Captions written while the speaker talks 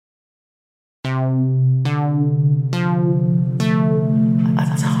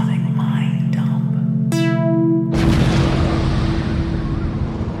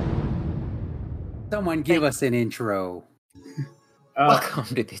Someone give us an intro. Welcome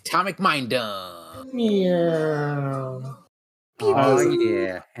to the Atomic Mind Dump. Meow. Oh,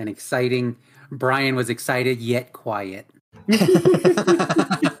 yeah. And exciting. Brian was excited yet quiet.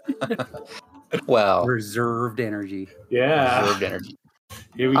 Well, Reserved energy. Yeah. reserved energy.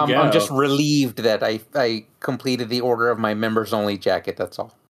 Here we go. I'm just relieved that I completed the order of my members only jacket. That's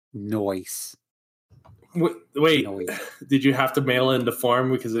all. Noise. Wait, Noise. did you have to mail in the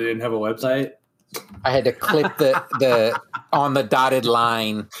form because they didn't have a website? I had to click the on the dotted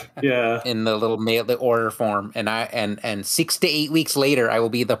line Yeah. in the little the order form, and 6 to 8 weeks later, I will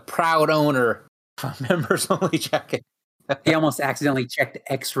be the proud owner of a members only jacket. He almost accidentally checked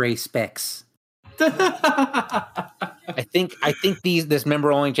X-ray specs. I think this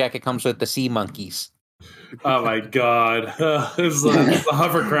member only jacket comes with the sea monkeys. Oh my god. It's a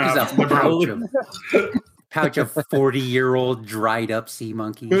hovercraft. It's a pouch of 40-year-old dried up sea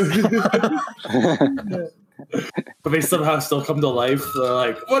monkeys. But they somehow still come to life. They're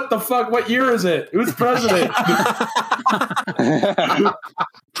like, what the fuck? What year is it? Who's president?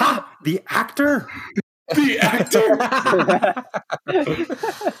 Ha! The actor? The actor?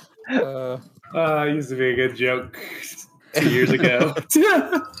 Used to be a good joke 2 years ago.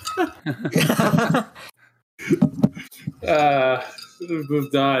 We've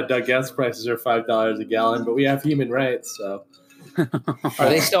moved on. Gas prices are $5 a gallon, but we have human rights, so. Are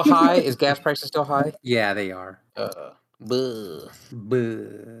they still high? Is gas prices still high? Yeah, they are. Buh.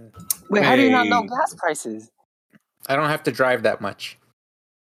 Wait, how do you not know gas prices? I don't have to drive that much.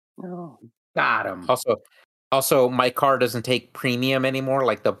 No. Got him. Also, my car doesn't take premium anymore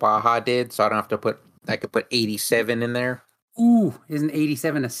like the Baja did, so I don't have to put. I could put 87 in there. Ooh, isn't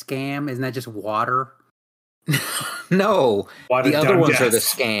 87 a scam? Isn't that just water? No, Watered the other down ones are the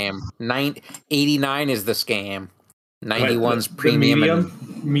gas. scam. 89 is the scam. 91's The premium. medium?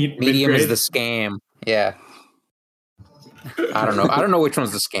 Medium is mid-grade? the scam. Yeah. I don't know. I don't know which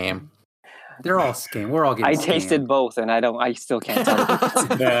one's the scam. They're all scam. We're all getting I scammed. tasted both, and I still can't tell the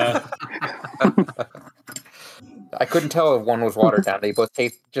difference. Yeah. I couldn't tell if one was watered down. They both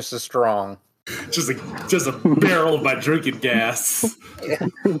taste just as strong. Just a barrel of my drinking gas.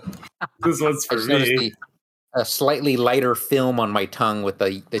 This one's I for just noticed me. a slightly lighter film on my tongue with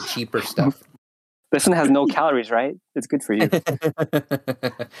the cheaper stuff. This one has no calories, right? It's good for you.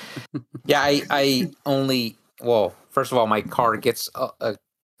 Yeah, I only. Well, first of all, my car gets a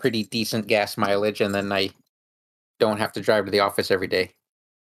pretty decent gas mileage, and then I don't have to drive to the office every day.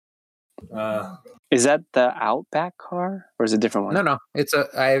 Is that the Outback car, or is it a different one? No,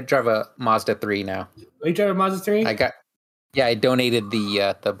 I drive a Mazda 3 now. Are you driving a Mazda 3? I donated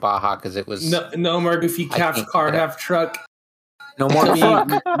the Baja because it was No more goofy half car, half truck. no more truck.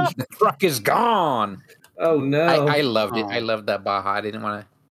 The truck is gone. Oh no! I loved it. I loved that Baja. I didn't want to.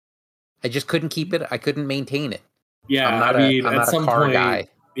 I just couldn't keep it. I couldn't maintain it. Yeah, I'm not at a some car point, guy.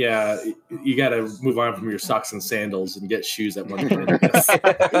 yeah, you got to move on from your socks and sandals and get shoes at one point. I guess.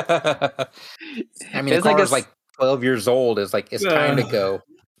 I mean, It's the like car's a- like 12 years old. It's time to go.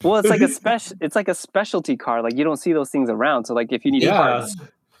 Well, it's like a specialty car. Like you don't see those things around. So like if you need Yeah. parts,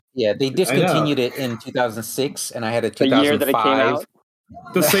 Yeah, they discontinued it in 2006, and I had a the 2005. year that it came out.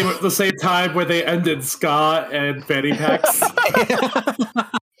 The same time where they ended ska and fanny packs.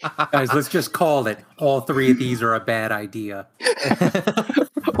 Guys, let's just call it. All three of these are a bad idea.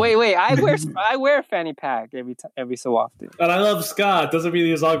 Wait, I wear a fanny pack every so often. And I love ska. It doesn't mean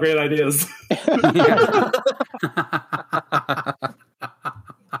he's all great ideas.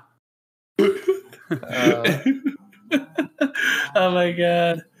 Oh my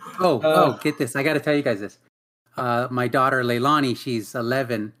god. Get this. I got to tell you guys this. My daughter, Leilani, she's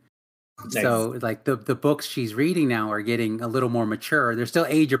 11. Nice. So, like, the books she's reading now are getting a little more mature. They're still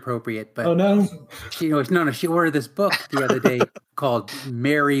age appropriate, but Oh no. she ordered this book the other day called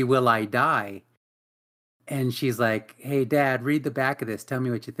Mary Will I Die? And she's like, hey, Dad, read the back of this. Tell me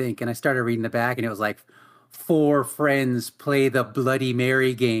what you think. And I started reading the back, and it was like, 4 friends play the Bloody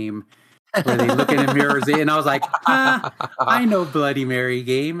Mary game where they look in the mirrors. And I was like, I know Bloody Mary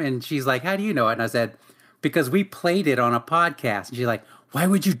game. And she's like, how do you know it? And I said, because we played it on a podcast. And she's like, why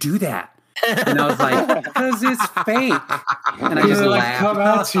would you do that? And I was like, because it's fake. And I just laughed. Come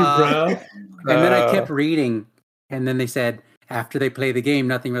at you, bro. And then I kept reading. And then they said, after they play the game,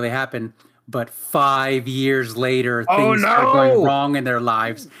 nothing really happened. But 5 years later, things are going wrong in their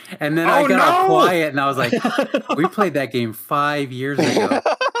lives. And then I got all quiet, and I was like, we played that game 5 years ago.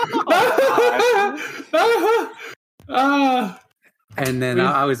 And then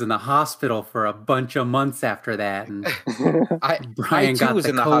I was in the hospital for a bunch of months after that. And Brian got was the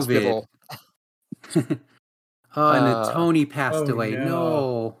in the COVID. hospital. And then Tony passed away. no.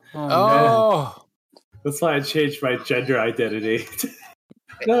 No. Oh, no. Oh, That's why I changed my gender identity.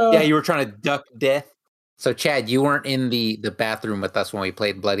 No. Yeah, you were trying to duck death. So, Chad, you weren't in the bathroom with us when we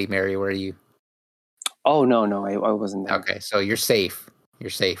played Bloody Mary, were you? Oh no, I wasn't there. Okay, so you're safe. You're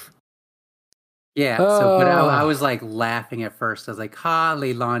safe. Yeah. So, but I was like laughing at first. I was like, "Ha,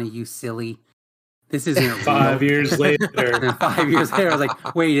 Leilani, you silly! This isn't real." 5 years later. And 5 years later, I was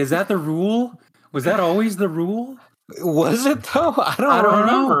like, "Wait, is that the rule? Was that always the rule?" Was it though? I don't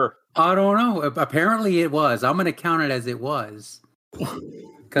remember. I don't know. Apparently, it was. I'm going to count it as it was.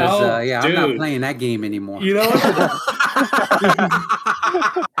 Because I'm not playing that game anymore. You know what?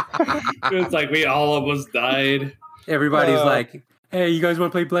 It's like we all almost died. Everybody's like, "Hey, you guys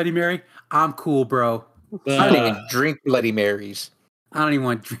want to play Bloody Mary?" I'm cool, bro. I don't even drink Bloody Marys. I don't even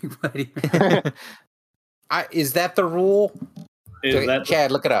want to drink Bloody Mary. Is that the rule?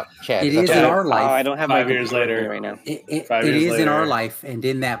 Chad, look it up. Chad, it is in our life. I don't have 5 my years later right now. It is in our life and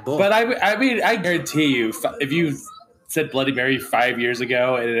in that book. But I mean, I guarantee you, if you said Bloody Mary 5 years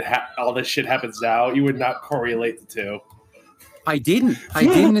ago and all this shit happens now, you would not correlate the two. I didn't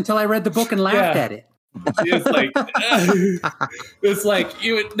until I read the book and laughed at it. It's like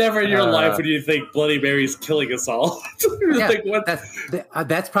you would never in your life would you think Bloody Mary's killing us all. Like, what?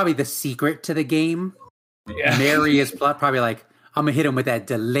 That's probably the secret to the game. Yeah. Mary is probably like, I'm gonna hit him with that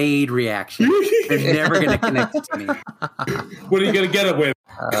delayed reaction. They're never gonna connect it to me. What are you gonna get him with?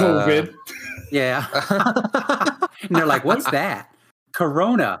 COVID. Yeah. And they're like, "What's that?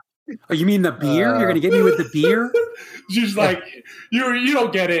 Corona? Oh, you mean the beer? You're gonna get me with the beer?" She's like, you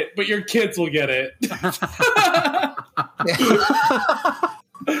don't get it, but your kids will get it.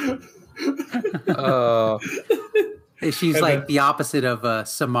 She's and like then, the opposite of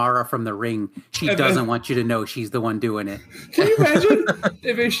Samara from The Ring. She doesn't want you to know she's the one doing it. Can you imagine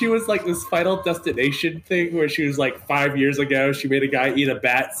if she was like this Final Destination thing where she was like 5 years ago, she made a guy eat a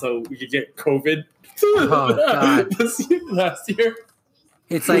bat so we could get COVID? Oh, God. Last year.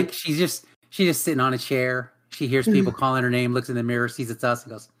 It's like she's just sitting on a chair. She hears people calling her name, looks in the mirror, sees it's us,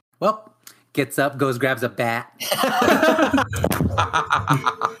 and goes, "Well," gets up, goes, grabs a bat.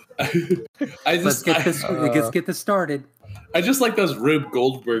 Let's get this started. I just like those Rube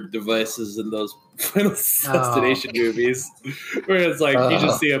Goldberg devices in those Final Destination movies, where it's like you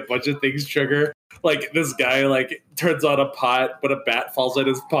just see a bunch of things trigger. Like this guy like turns on a pot, but a bat falls in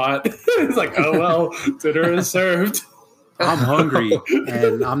his pot. He's like, "Oh well, dinner is served." I'm hungry,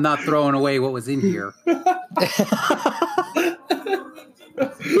 and I'm not throwing away what was in here.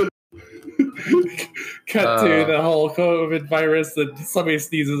 Cut to the whole COVID virus, and somebody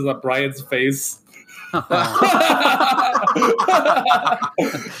sneezes at Brian's face. I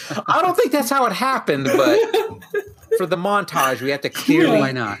don't think that's how it happened, but for the montage, we have to clearly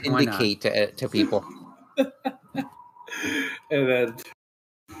indicate to people. And then,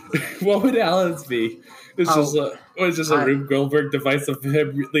 what would Alan's be? It's just a Rube Goldberg device of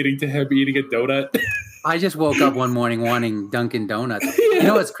him leading to him eating a donut. I just woke up one morning wanting Dunkin' Donuts. Yeah. You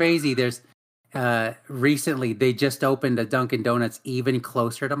know what's crazy? There's recently they just opened a Dunkin' Donuts even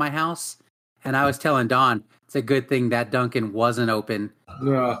closer to my house, and I was telling Dawn it's a good thing that Dunkin' wasn't open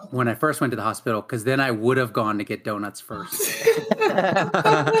when I first went to the hospital, because then I would have gone to get donuts first.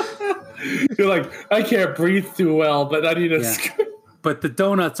 You're like, I can't breathe too well, but I need a. Yeah. But the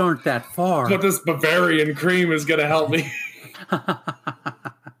donuts aren't that far. But this Bavarian cream is going to help me.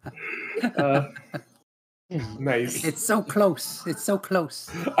 Nice. It's so close. It's so close.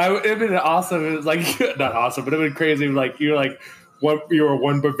 It'd been awesome. It was like not awesome, but it'd been crazy. Like you were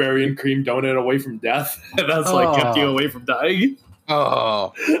one Bavarian cream donut away from death, and that's kept you away from dying.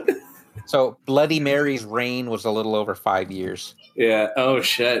 Oh. So Bloody Mary's reign was a little over 5 years. Yeah. Oh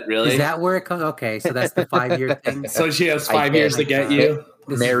shit! Really? Is that where it comes? Okay, so that's the 5-year thing. So she has 5 years to get you.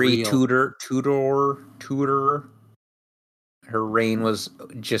 Mary Tudor. Her reign was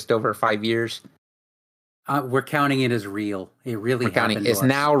just over 5 years. We're counting it as real. It really happened. It's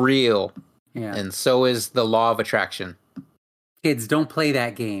now real. Yeah. And so is the law of attraction. Kids, don't play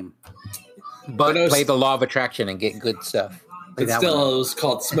that game. But play the law of attraction and get good stuff. It still is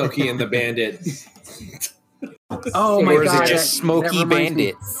called Smokey and the Bandit. Oh my God! Or is God, it just Smokey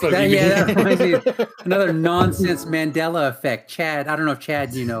Bandit? That reminds me of another nonsense Mandela Effect. Chad, I don't know if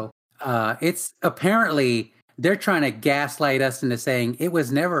Chad, it's apparently they're trying to gaslight us into saying it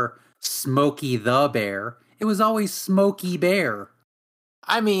was never Smokey the Bear. It was always Smokey Bear.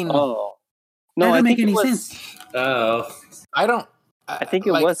 I mean, no, that doesn't make any sense. Oh, I think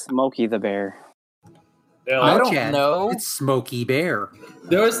it was Smokey the Bear. I don't Chad, know. It's Smokey Bear.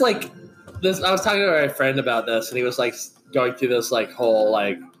 There was this. I was talking to my friend about this, and he was like going through this whole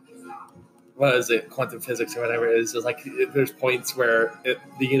what is it, quantum physics or whatever it is. It's like there's points where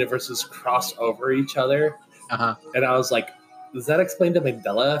the universes cross over each other. And I was like, does that explain the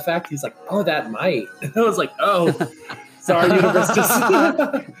Mandela effect? He's like, oh, that might. And I was like, oh, so our universe just.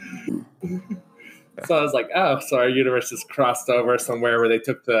 So I was like, oh, so our universe just crossed over somewhere where they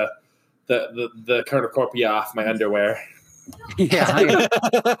took the cornucopia off my underwear. Yeah,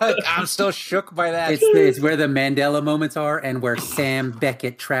 I'm still shook by that. It's where the Mandela moments are, and where Sam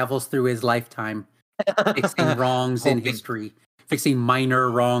Beckett travels through his lifetime, fixing wrongs in history, fixing minor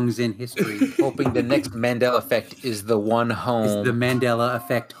wrongs in history, hoping the next Mandela Effect is the one home. Is the Mandela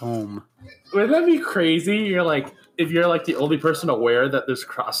Effect home? Wouldn't that be crazy? You're like, if you're like the only person aware that there's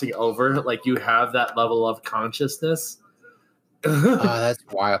crossing over, like you have that level of consciousness. Oh, that's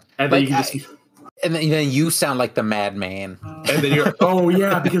wild. And then you can just. And then you sound like the madman. And then you're, oh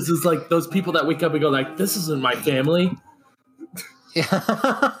yeah, because it's like those people that wake up and go like, this isn't my family.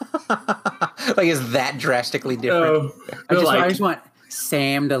 Yeah. Like, is that drastically different? I just want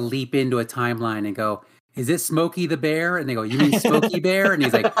Sam to leap into a timeline and go, is it Smokey the Bear? And they go, you mean Smokey Bear? And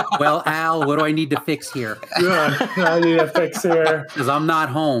he's like, well, Al, what do I need to fix here? Yeah, I need to fix here. Because I'm not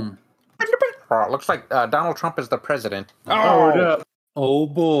home. Oh, it looks like Donald Trump is the president. Oh, no. Oh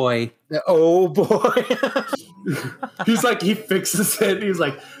boy. Oh boy. He's like, he fixes it. He's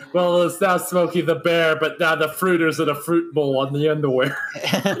like, well, it's now Smokey the Bear, but now the fruiter's in a fruit bowl on the underwear.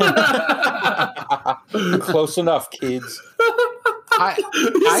 Close enough, kids.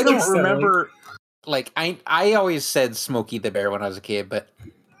 I don't remember. Like, I always said Smokey the Bear when I was a kid, but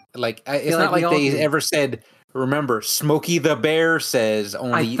like it's not like they ever said. Remember, Smokey the Bear says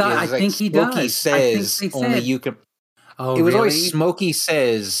only. I think he does. Smokey says only you can. Oh, it was really? always Smokey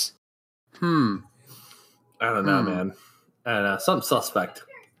says. I don't know, man. I don't know. Something suspect.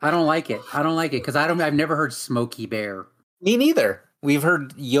 I don't like it because I've never heard Smokey Bear. Me neither. We've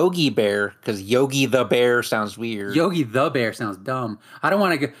heard Yogi Bear because Yogi the Bear sounds weird. Yogi the Bear sounds dumb. I don't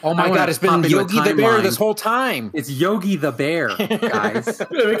want to go. Oh my God, it's been Yogi the Bear this whole time. It's Yogi the Bear, guys.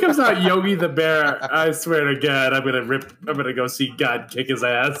 If it comes out Yogi the Bear, I swear to God, I'm gonna go see God kick his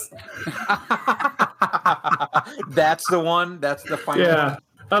ass. That's the one. That's the final. Yeah. One.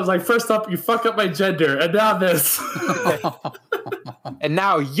 I was like, first up, you fuck up my gender, and now this. And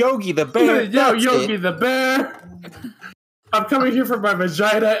now Yogi the Bear. Yo, Yogi the Bear. I'm coming here for my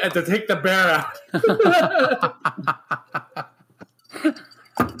vagina and to take the bear out.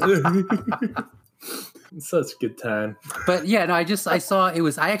 Such a good time. But yeah, no, I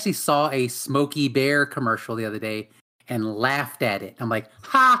actually saw a Smokey Bear commercial the other day and laughed at it. I'm like,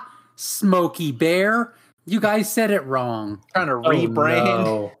 ha, Smokey Bear. You guys said it wrong. Trying to rebrand.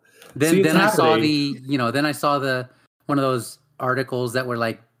 No. Then I saw one of those articles that were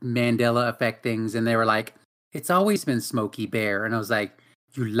like Mandela Effect things, and they were like, it's always been Smokey Bear. And I was like,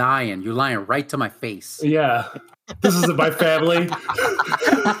 you're lying right to my face. Yeah. This isn't my family.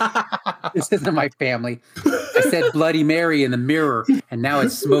 This isn't my family. I said Bloody Mary in the mirror, and now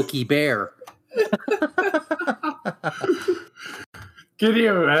it's Smokey Bear. Can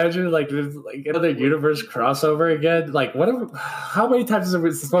you imagine, like, there's like another universe crossover again? Like, how many times is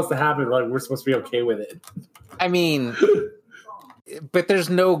it supposed to happen? Like, we're supposed to be okay with it. I mean, but there's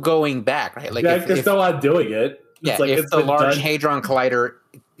no going back, right? Like, they're still not doing it. Yeah, if the Large Hadron Collider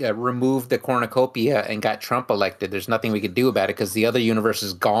removed the cornucopia and got Trump elected, there's nothing we could do about it because the other universe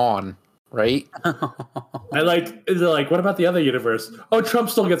is gone, right? They're like, what about the other universe? Oh, Trump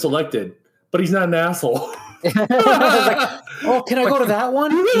still gets elected, but he's not an asshole. Like, oh, can I go to that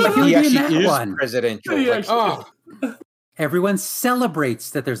one? He actually is presidential. Like, oh. Everyone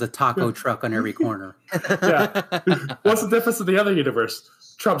celebrates that there's a taco truck on every corner. Yeah. What's the difference in the other universe?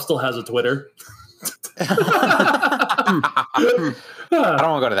 Trump still has a Twitter. I don't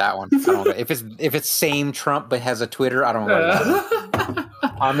want to go to that one. If it's same Trump but has a Twitter, I don't want to go to that one.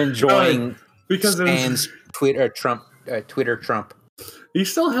 I'm enjoying because Stan's Twitter Trump. He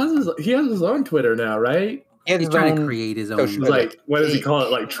still has his own Twitter now, right? He's trying to create his own. Like, what does he call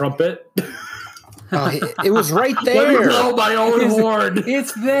it? Like Trumpet? It was right there. Let me blow my own horn.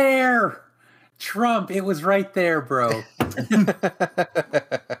 It's there. Trump, it was right there, bro.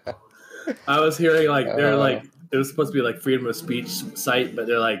 I was hearing like they're like it was supposed to be like freedom of speech site, but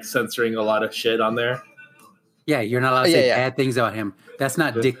they're like censoring a lot of shit on there. Yeah, you're not allowed to say bad things about him. That's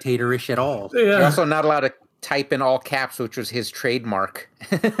not dictatorish at all. Yeah. You're also not allowed to type in all caps, which was his trademark.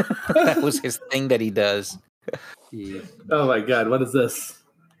 That was his thing that he does. Yeah. Oh my God, what is this?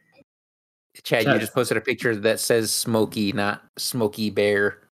 Chad, you just posted a picture that says Smokey, not Smokey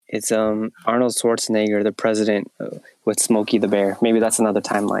Bear. It's Arnold Schwarzenegger, the president, with Smokey the Bear. Maybe that's another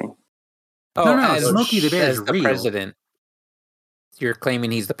timeline. No, Smokey the Bear is the real. president. You're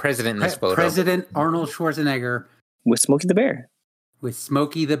claiming he's the president in this photo. President Arnold Schwarzenegger with Smokey the Bear. With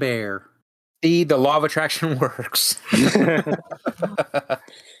Smokey the Bear. See, the law of attraction works.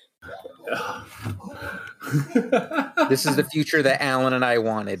 This is the future that Alan and I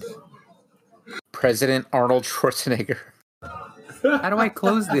wanted. President Arnold Schwarzenegger. How do I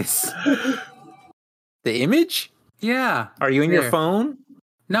close this? The image? Yeah. Are you in your phone?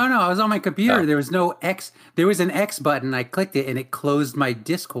 No, I was on my computer. There was no X. There was an X button. I clicked it and it closed my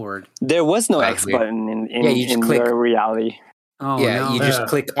Discord. There was no X button in your reality. Oh, yeah, no. You just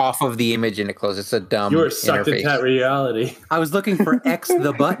click off of the image and it closes. It's a dumb. You were sucked into that reality. I was looking for X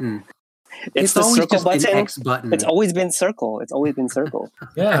the button. It's the always circle just button. An X button. It's always been circle.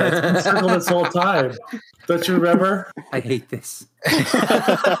 Yeah, it's been circle this whole time. Don't you remember? I hate this.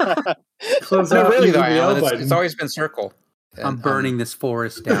 Close no, out really the though, Alan, button. it's always been circle. I'm burning this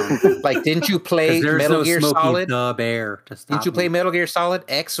forest down. Like, didn't you play Metal Gear Solid? The Bear to stop Didn't you play Metal Gear Solid?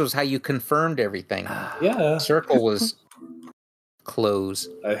 X was how you confirmed everything. Yeah. Circle was close.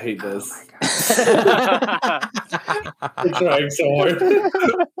 I hate this. Oh I'm trying so hard.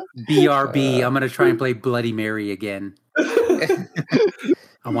 BRB. I'm gonna try and play Bloody Mary again. I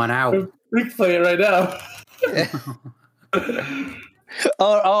want out. We can play it right now.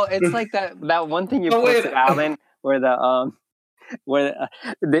 Oh, it's like that one thing you posted, Alan, where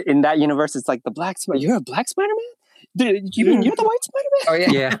in that universe it's like the black Spider. You're a black Spider-Man? You mean you're the white Spider-Man? Oh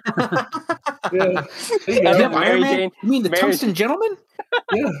Yeah. Mary Jane. You mean the Tungsten Gentleman?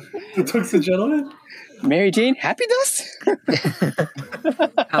 Yeah, the Tungsten Gentleman. Mary Jane, Happy Dust.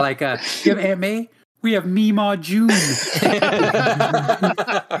 I like. You have Aunt May. We have Meemaw June.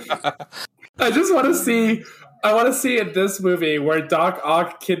 I just want to see. I want to see in this movie where Doc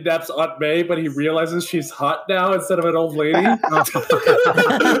Ock kidnaps Aunt May, but he realizes she's hot now instead of an old lady.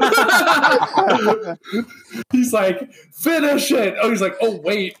 He's like, finish it. Oh, he's like, oh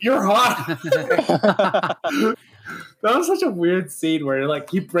wait, you're hot. That was such a weird scene where like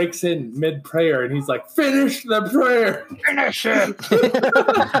he breaks in mid prayer and he's like, finish the prayer. Finish it.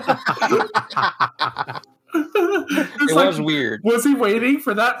 It was weird. Was he waiting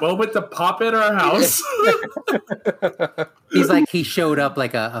for that moment to pop in our house? He's like, he showed up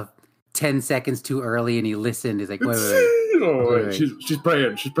like a 10 seconds too early and he listened. He's like, wait. She's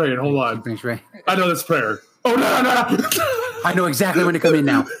praying. She's praying. Hold on. She's praying. I know this prayer. Oh, no. I know exactly when to come in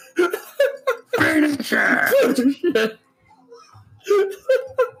now.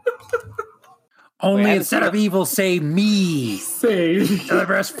 Only instead of evil, say me. Say.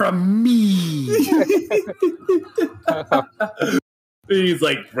 Deliver us from me. He's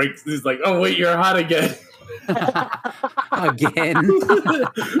like, oh, wait, you're hot again. Again.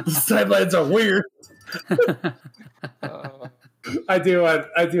 The sidelines are weird. I do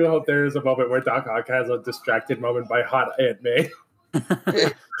hope there is a moment where Doc Ock has a distracted moment by hot Aunt May.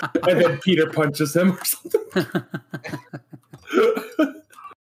 And then Peter punches him or something.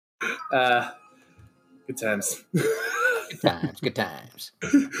 Good times. Good times.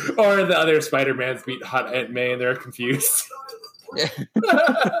 Or the other Spider-Mans meet hot Aunt May and they're confused.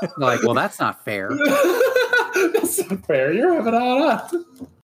 Like, well, that's not fair. That's not fair. You're having a hot.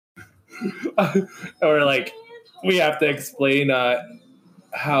 Or like, we have to explain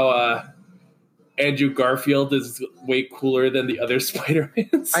how Andrew Garfield is way cooler than the other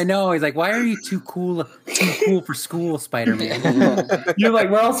Spider-Mans. I know. He's like, why are you too cool for school, Spider-Man? You're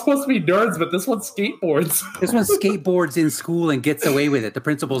like, we're all supposed to be nerds, but this one skateboards. This one skateboards in school and gets away with it. The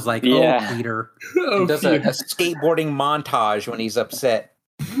principal's like, oh, Peter. He does a skateboarding montage when he's upset.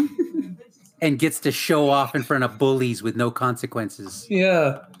 And gets to show off in front of bullies with no consequences.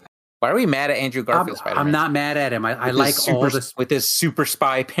 Yeah. Why are we mad at Andrew Garfield Spider-Man? I'm not mad at him. I like all this. With his super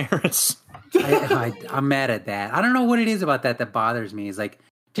spy parents. I'm mad at that. I don't know what it is about that bothers me. It's like,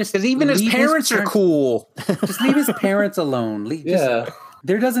 just because even his parents are cool. Just leave his parents alone.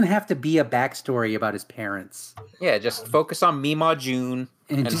 There doesn't have to be a backstory about his parents. Yeah, just focus on Meemaw June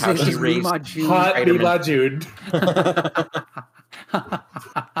and just how she raised Meemaw June. Hot Meemaw June.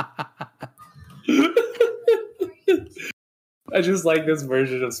 I just like this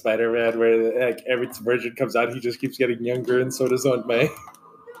version of Spider-Man where like every version comes out, he just keeps getting younger, and so does Aunt May.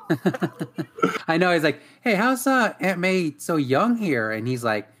 I know. He's like, hey, how's Aunt May so young here? And he's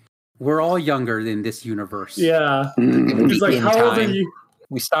like, we're all younger in this universe. Yeah. He's like, how old are you?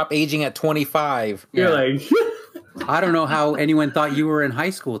 We stop aging at 25. You're like, I don't know how anyone thought you were in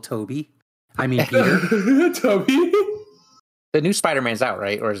high school, Toby. I mean, Peter. Toby? The new Spider-Man's out,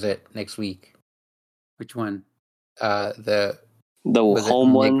 right? Or is it next week? Which one? The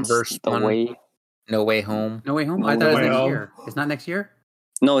home one. No Way Home. No Way Home? I thought it was next year. It's not next year?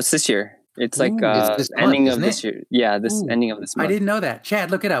 No, it's this year. It's like ending of this year. Yeah, ending of this month. I didn't know that.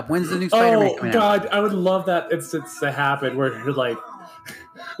 Chad, look it up. When's the new Spider-Man coming out? Oh God, I would love that instance to happen where you're like,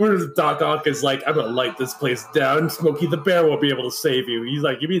 where Doc Ock is like, I'm gonna light this place down. Smokey the Bear won't be able to save you. He's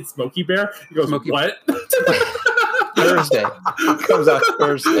like, you mean Smokey Bear? He goes, what? Thursday. Comes out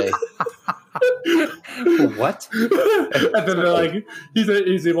Thursday. What? And then they're like,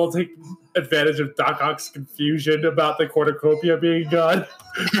 he's able to take advantage of Doc Ock's confusion about the cornucopia being gone.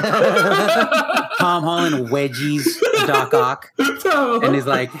 Tom Holland wedgies Doc Ock, and he's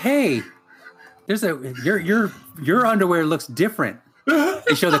like, "Hey, there's your underwear looks different."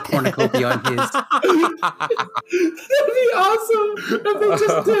 They show the cornucopia on his. That'd be awesome if they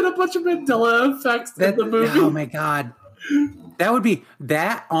just did a bunch of Mandela effects in the movie. Oh my God. That would be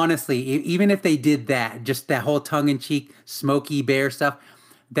that. Honestly, even if they did that, just that whole tongue-in-cheek Smokey Bear stuff,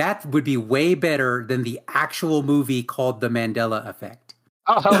 that would be way better than the actual movie called The Mandela Effect.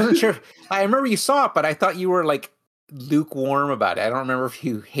 Oh, I wasn't sure. I remember you saw it, but I thought you were like lukewarm about it. I don't remember if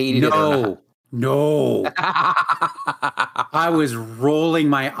you hated it or not. No. I was rolling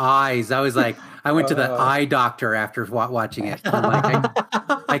my eyes. I was like, I went to the eye doctor after watching it. I'm like,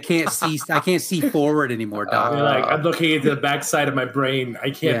 I can't see forward anymore, doc. You're like, I'm looking into the backside of my brain. I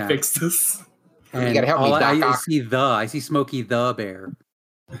can't fix this. And you gotta help me, Doc. I see Smokey the Bear.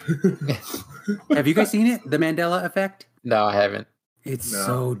 Have you guys seen it? The Mandela Effect? No, I haven't. It's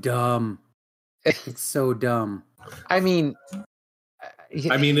so dumb. It's so dumb. I mean,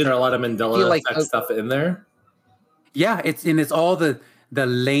 there are a lot of Mandela Effect stuff in there. Yeah, it's all the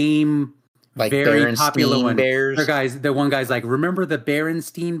lame, like very popular one. Bears. The one guy's like, remember the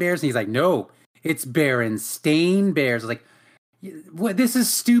Berenstein Bears? And he's like, no, it's Berenstain Bears. I was like, what? This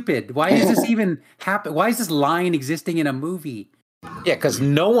is stupid. Why is this even happen? Why is this line existing in a movie? Yeah, because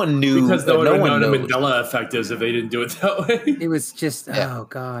no one knew. Because no one would know the Mandela Effect is if they didn't do it that way. It was just, oh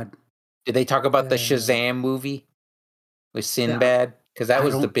God. Did they talk about the Shazam movie with Sinbad? Because that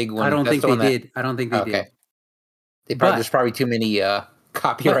was the big one. I don't think they did. I don't think they did. There's probably too many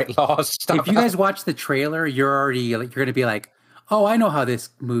copyright laws. Stuff. If you guys watch the trailer, you're going to be like, oh, I know how this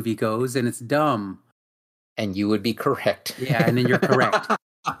movie goes, and it's dumb. And you would be correct. Yeah, and then you're correct.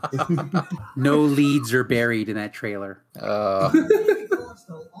 No leads are buried in that trailer. I'm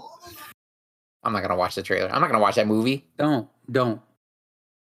not going to watch the trailer. I'm not going to watch that movie. Don't. I'm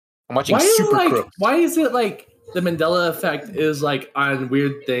watching Super Crooks. Why is it like the Mandela Effect is like on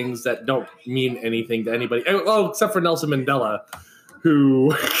weird things that don't mean anything to anybody? Oh, except for Nelson Mandela,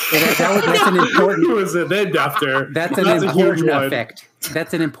 who that's an important. Who is it named after? That's an important effect.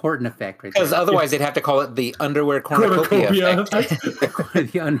 That's an important effect, right? Because otherwise, they'd have to call it the underwear cornucopia effect.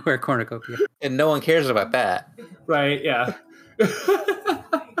 The underwear cornucopia, and no one cares about that, right? Yeah.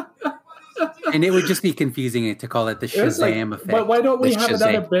 And it would just be confusing to call it the Shazam effect. But why don't we have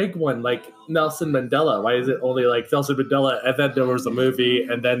another big one like Nelson Mandela? Why is it only like Nelson Mandela, and then there was a movie,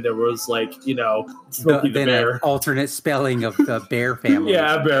 and then there was like, Smokey the Bear. An alternate spelling of the Bear Family.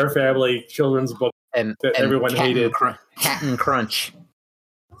 Yeah, Bear Family children's book and everyone hated. Captain Crunch.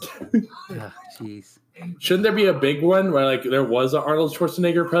 Jeez. Shouldn't there be a big one where like there was an Arnold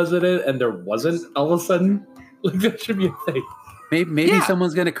Schwarzenegger president and there wasn't all of a sudden? Like that should be a thing. Maybe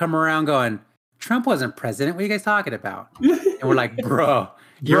someone's going to come around going, Trump wasn't president. What are you guys talking about? And we're like, bro,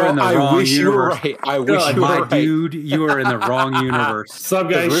 you're in the wrong universe. I wish you were right. Dude, you are in the wrong universe. Some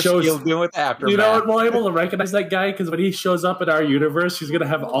guy shows dealing with aftermath. You know what? We're able to recognize that guy because when he shows up in our universe, he's going to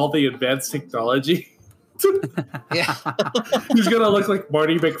have all the advanced technology. Yeah, he's going to look like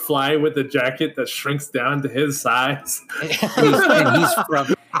Marty McFly with a jacket that shrinks down to his size.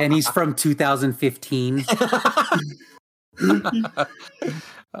 and he's from 2015. He's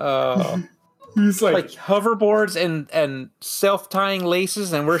like hoverboards and self-tying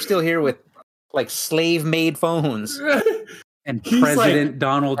laces, and we're still here with like slave-made phones. And President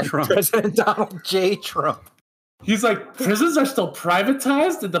Donald Trump. President Donald J. Trump. He's like, prisons are still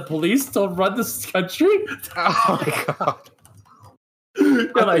privatized and the police still run this country? Oh my God.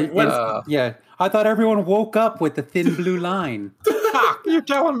 Yeah, I thought everyone woke up with the thin blue line. You're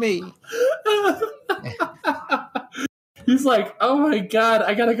telling me. He's like, oh my God,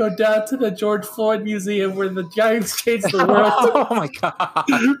 I gotta go down to the George Floyd Museum where the Giants changed the world. Oh my God.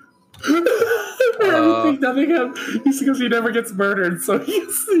 Nothing happened. He's because he never gets murdered, so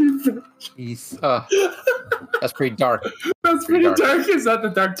he's that's pretty dark. That's pretty dark. Is that the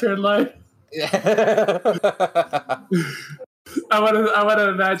dark turn line? I want to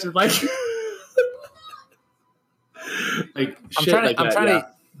imagine like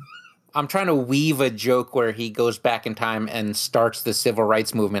I'm trying to weave a joke where he goes back in time and starts the civil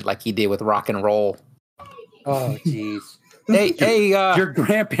rights movement like he did with rock and roll. Oh, jeez. Hey, your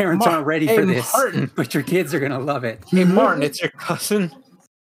grandparents aren't ready for this, Martin. but your kids are gonna love it. Hey, Martin, it's your cousin,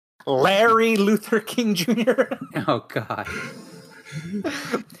 Larry Luther King Jr. Oh God!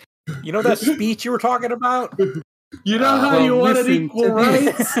 You know that speech you were talking about? You know how you wanted equal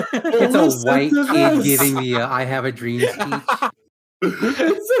rights? It's a white kid giving the "I have a dream" speech.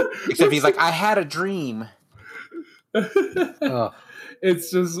 Except he's like, "I had a dream." Oh.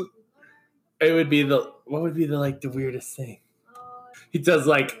 It's just, it would be what would be the weirdest thing? He does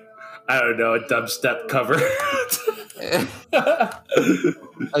I don't know, a dubstep cover. A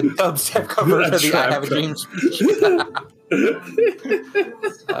dubstep cover for the "I have a dream" speech.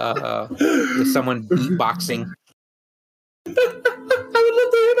 With someone beatboxing. I would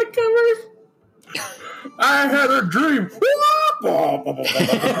love to hear the cover. I had a dream.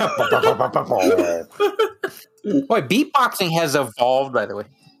 Boy, beatboxing has evolved, by the way.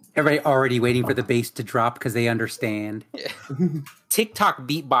 Everybody already waiting for the bass to drop because they understand. TikTok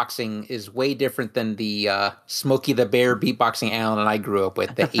beatboxing is way different than the Smokey the Bear beatboxing Alan and I grew up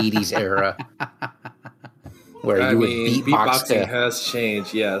with, the 80s era. Where you would beatboxing has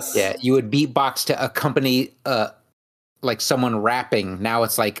changed, yes. Yeah, you would beatbox to accompany like someone rapping. Now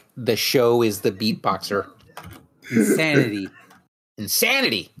it's like the show is the beatboxer.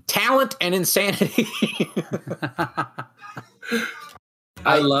 Insanity. Talent and insanity.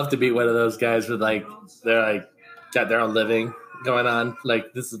 I love to be one of those guys with they're got their own living going on.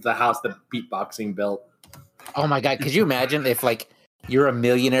 This is the house that beatboxing built. Oh my God. Could you imagine if you're a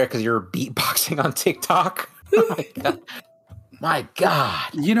millionaire because you're beatboxing on TikTok? My God.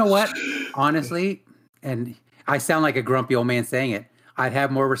 You know what? Honestly, and I sound like a grumpy old man saying it, I'd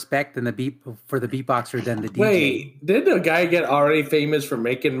have more respect for the beatboxer than the DJ. Wait, did a guy get already famous for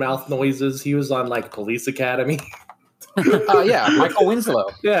making mouth noises? He was on Police Academy. Oh yeah, Michael Winslow.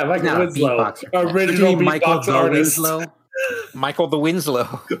 Yeah, Michael Winslow. Original Michael the artist. Winslow. Michael the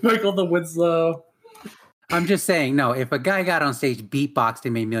Winslow. Michael the Winslow. I'm just saying, no, if a guy got on stage, beatboxed,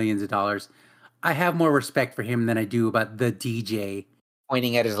 and made millions of dollars, I have more respect for him than I do about the DJ.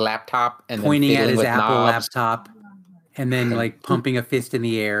 Pointing at his laptop and pointing at his Apple laptop and then pumping a fist in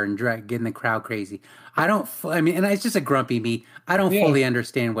the air and getting the crowd crazy. And it's just a grumpy me. I don't fully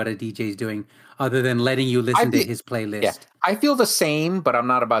understand what a DJ's doing other than letting you listen to his playlist. Yeah, I feel the same, but I'm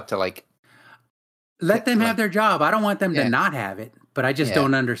not about to let them have their job. I don't want them to not have it, but I just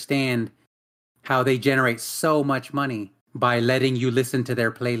don't understand how they generate so much money by letting you listen to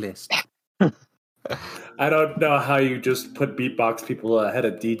their playlist. I don't know how you just put beatbox people ahead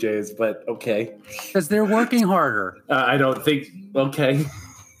of DJs, but okay. Because they're working harder. I don't think. Okay.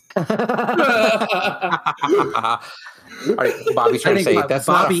 All right, Bobbie's trying to say that's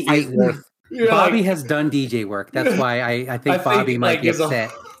Bobbie not a fight worth. Bobbie has done DJ work. That's why I think Bobbie might be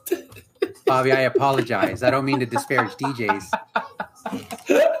upset. Bobbie, I apologize. I don't mean to disparage DJs.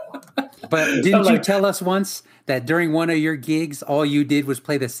 But didn't you tell us once that during one of your gigs, all you did was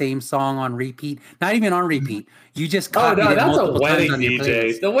play the same song on repeat? Not even on repeat. You just copied it multiple times on your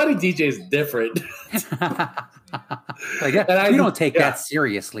playlist. The wedding DJ is different. You don't take that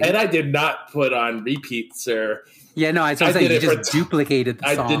seriously. And I did not put on repeat, sir. Yeah, no, I was saying you just duplicated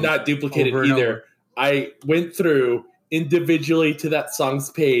the song. I did not duplicate it either. I went through individually to that song's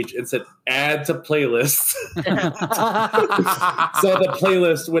page and said add to playlist. So the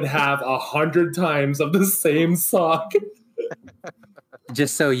playlist would have 100 times of the same song.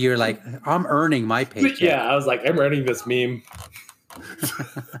 Just so you're like, I'm earning my paycheck. Yeah, I was like, I'm earning this meme.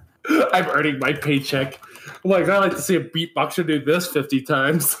 I'm earning my paycheck. I'm like, I like to see a beatboxer do this 50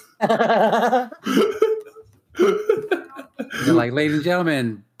 times. They're like, ladies and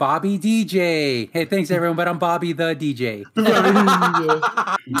gentlemen, Bobbie DJ. Hey, thanks everyone, but I'm Bobbie the DJ.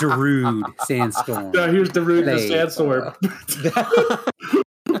 Darude Sandstorm. No, here's Darude the Sandstorm.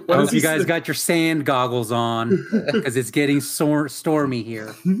 I hope you guys got your sand goggles on because it's getting stormy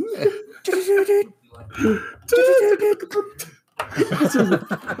here.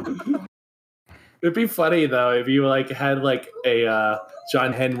 It'd be funny though if you had a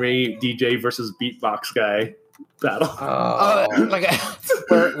John Henry DJ versus beatbox guy battle.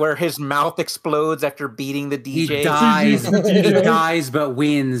 Where his mouth explodes after beating the DJ. He dies but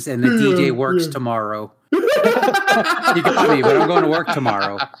wins, and the DJ works tomorrow. You got me, but I'm going to work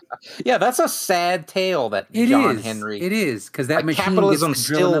tomorrow. Yeah, that's a sad tale that John Henry. It is, because that machine capitalism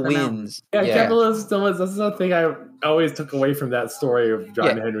still wins. Yeah, capitalism still wins. That's the thing I always took away from that story of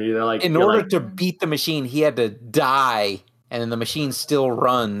John Henry. They're like, in order to beat the machine, he had to die and then the machine still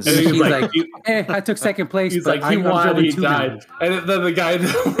runs. And he's like, "Hey, I took second place." He's like, he won, he died. And then the guy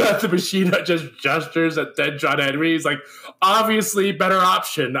at the machine just gestures at dead John Henry. He's like, obviously, better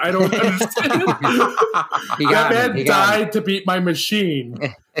option. I don't understand. That man died to beat my machine,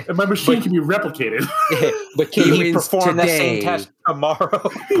 and my machine can be replicated. But can he perform that same test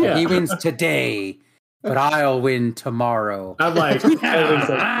tomorrow? Yeah. He wins today. But I'll win tomorrow. I'm like,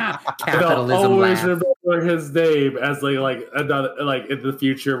 capitalism. I'll always remember his name as like another, like in the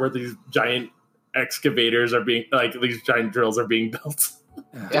future where these giant excavators are being, like these giant drills are being built.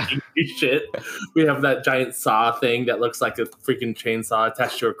 Shit. We have that giant saw thing that looks like a freaking chainsaw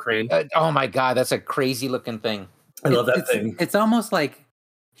attached to a crane. Oh my god, that's a crazy looking thing. I love that thing. It's almost like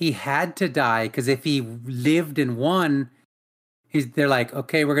he had to die because if he lived and won, they're like,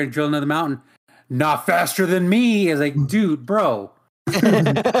 okay, we're gonna drill another mountain. Not faster than me. It's like, dude, bro. This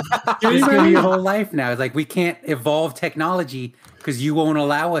is gonna be your whole life now. It's like we can't evolve technology because you won't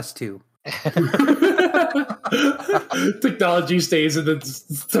allow us to. Technology stays in the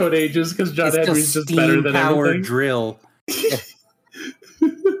Stone Ages because John Henry's just better than everything. Drill.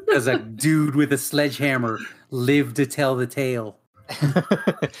 As a dude with a sledgehammer lived to tell the tale.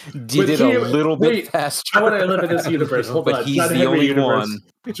 Did it a little bit faster. I want to live in this universe. Hold on. He's the only one.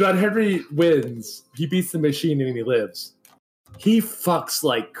 John Henry wins. He beats the machine and he lives. He fucks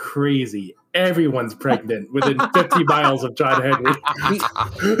like crazy. Everyone's pregnant within 50 miles of John Henry.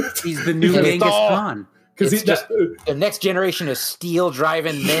 He's the new Genghis Khan. Because he's just the next generation of steel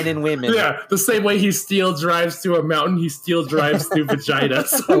driving men and women. Yeah, the same way he steel drives through a mountain, he steel drives through vaginas.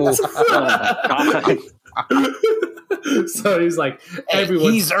 So he's like,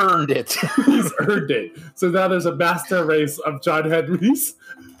 everyone. He's earned it. He's earned it. So now there's a master race of John Henrys.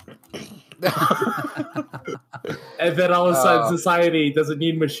 And then all of a sudden, society doesn't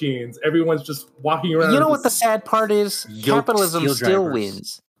need machines. Everyone's just walking around. You know what the sad part is? Capitalism still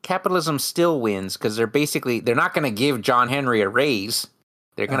wins. Capitalism still wins because they're not going to give John Henry a raise.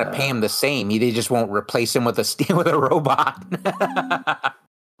 They're going to pay him the same. They just won't replace him with a robot.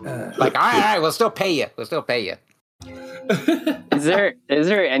 Like, all right, we'll still pay you. We'll still pay you. Is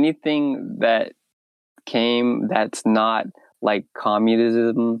there anything that came that's not like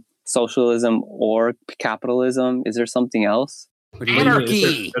communism, socialism, or capitalism? Is there something else?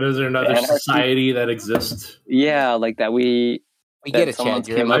 Anarchy. Is there another society that exists? Yeah, like that we get it, Chad.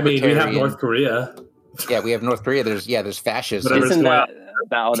 I mean, we have North Korea. Yeah, we have North Korea. There's fascism. Isn't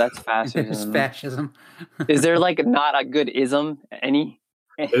that's fascism? There's fascism. Is there like not a good ism? Any?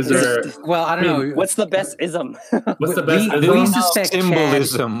 Is there? Well, I don't know. What's the best ism? What's the best? We suspect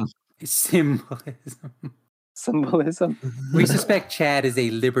symbolism. Symbolism. We suspect Chad is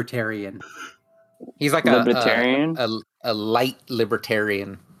a libertarian. He's like libertarian, a light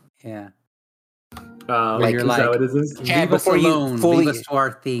libertarian. Yeah. Like you're like, Chad, before you leave us to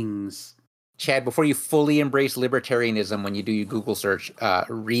our things. Chad, before you fully embrace libertarianism, when you do your Google search,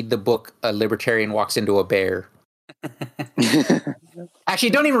 read the book "A Libertarian Walks into a Bear."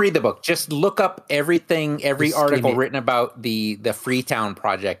 Actually, don't even read the book. Just look up every article written about the Freetown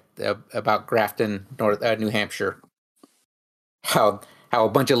Project about Grafton, New Hampshire. How a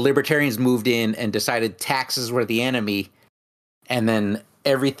bunch of libertarians moved in and decided taxes were the enemy, and then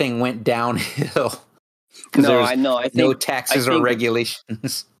everything went downhill. No, I know. I think no taxes or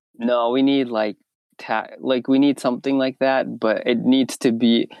regulations. No, we need we need something like that, but it needs to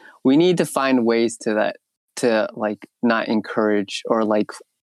be. We need to find ways to like not encourage or like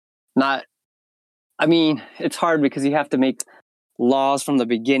not. I mean, it's hard because you have to make laws from the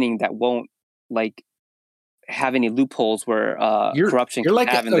beginning that won't like have any loopholes where corruption you're can like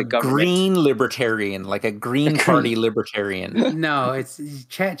have in the government. Green libertarian, like a Green Party libertarian. No, it's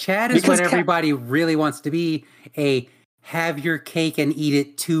Chad is what everybody really wants to be, a have your cake and eat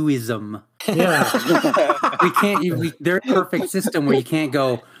it too-ism. Yeah. They're a perfect system where you can't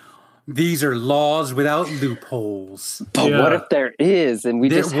go, these are laws without loopholes. But what if there is, and we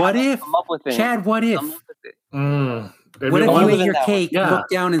just what if come up with it? Chad, what if? What if you ate your cake, looked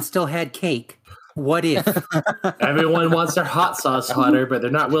down, and still had cake? What if? Everyone wants their hot sauce hotter, but they're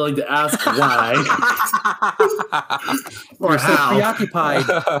not willing to ask why. Or so preoccupied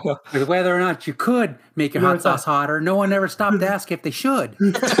with whether or not you could make your hot sauce hotter. No one ever stopped to ask if they should.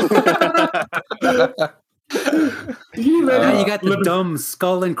 Now you got the dumb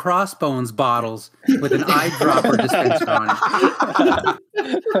skull and crossbones bottles with an eyedropper dispenser on it.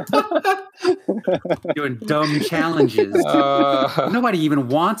 Doing dumb challenges. Nobody even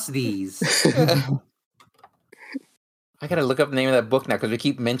wants these. I gotta look up the name of that book now because we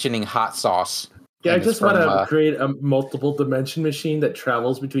keep mentioning hot sauce. Yeah, I just want to create a multiple dimension machine that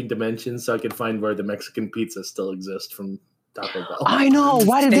travels between dimensions so I can find where the Mexican pizza still exists from Taco Bell. I know.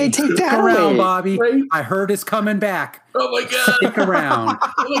 Why did they take that around, away? Bobbie? Right? I heard it's coming back. Oh my god! Stick around.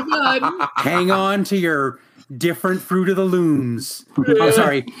 Oh my god! Hang on to your different Fruit of the Looms. I'm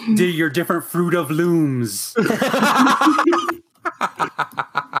sorry, your different Fruit of Looms.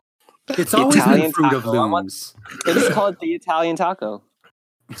 It's always Italian been Fruit taco. of Looms. They just call it the Italian taco.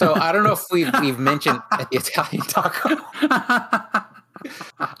 So I don't know if we've mentioned the Italian taco.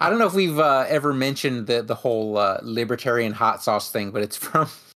 I don't know if we've ever mentioned the whole libertarian hot sauce thing, but it's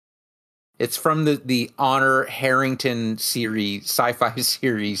from the Honor Harrington series, sci-fi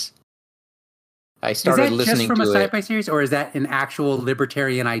series. I started listening to it. Is that just from a sci-fi series, or is that an actual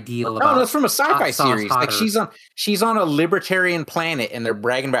libertarian ideal? No, it's from a sci-fi series. Like she's on a libertarian planet, and they're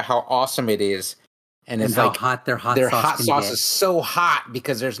bragging about how awesome it is, and it's like hot their hot sauce is so hot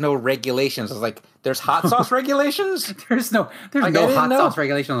because there's no regulations. It's like there's hot sauce regulations. There's no hot sauce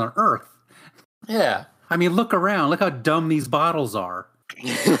regulations on Earth. Yeah, I mean, look around. Look how dumb these bottles are.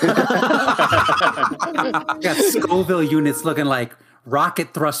 Got Scoville units looking like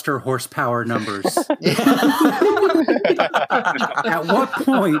rocket thruster horsepower numbers. At what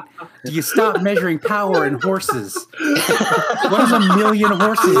point do you stop measuring power in horses? What does 1,000,000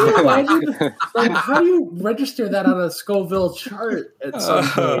 horses look like? Like, how do you register that on a Scoville chart at some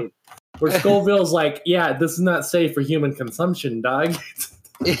point? Where Scoville's like, yeah, this is not safe for human consumption, dog.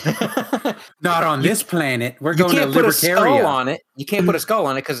 Not on this planet. We're going to put a libertarian. skull on it. You can't put a skull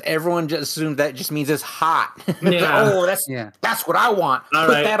on it because everyone just assumes that just means it's hot. Yeah. That's what I want. All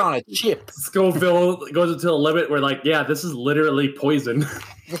put right. that on a chip. Scoville goes until a limit where, like, yeah, this is literally poison.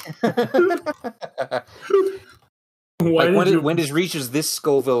 When it reaches this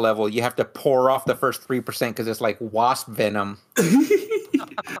Scoville level, you have to pour off the first 3% because it's like wasp venom.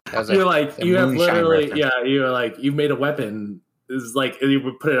 You're like, you have literally, reference. You're like, you made a weapon. It's like you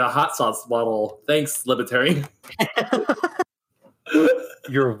would put it in a hot sauce bottle. Thanks, libertarian.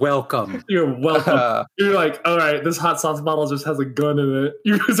 You're welcome. You're welcome. You're like, all right, this hot sauce bottle just has a gun in it.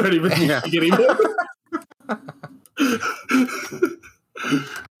 You guys aren't even getting it.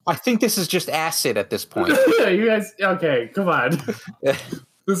 I think this is just acid at this point. Yeah, you guys. Okay, come on.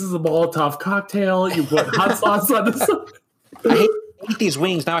 This is a Molotov cocktail. You put hot sauce on this. I hate these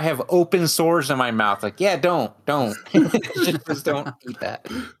wings. Now I have open sores in my mouth. Like, yeah, don't. just don't eat that.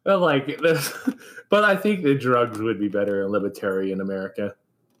 But I think the drugs would be better in libertarian America.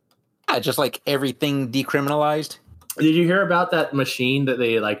 Yeah, just like everything decriminalized. Did you hear about that machine that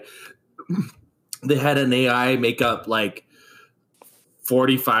they had an AI make up like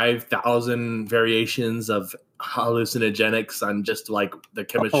 45,000 variations of hallucinogenics on just like the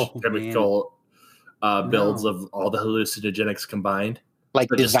chemical builds of all the hallucinogenics combined, like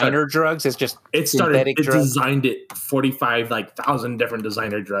designer drugs. It designed it 45,000 different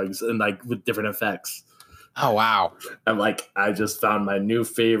designer drugs and like with different effects. Oh wow! I'm like, I just found my new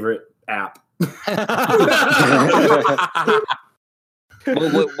favorite app.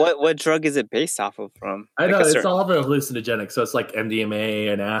 What drug is it based off of from? I know it's all the hallucinogenic, so it's like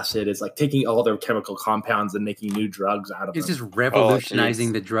MDMA and acid. It's like taking all their chemical compounds and making new drugs out of them. It's just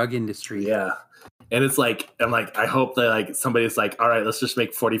revolutionizing the drug industry. Yeah. And it's like, I hope that like somebody's like, all right, let's just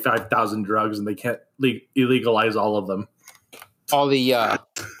make 45,000 drugs, and they can't illegalize all of them. All the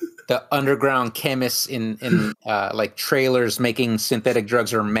underground chemists in like trailers making synthetic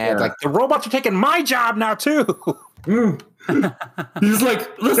drugs are mad. Yeah. Like the robots are taking my job now too. He's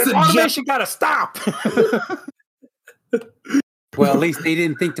like, listen, automation gotta stop. Well, at least they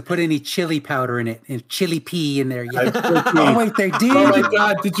didn't think to put any chili powder in it and chili pea in there yet. Oh, wait, they did. Oh, my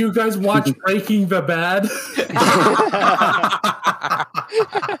God. Did you guys watch Breaking the Bad?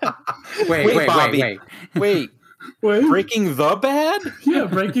 Wait, Bobbie. Wait. Breaking the Bad? Yeah,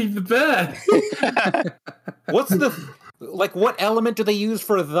 Breaking the Bad. What's what element do they use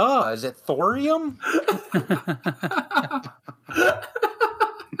for the? Is it thorium?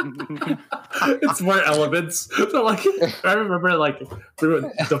 It's more elements. So I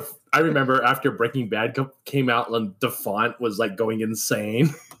remember after Breaking Bad came out, and the font was like going insane.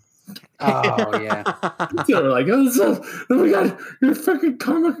 Oh yeah. So we're like, oh my God, your fucking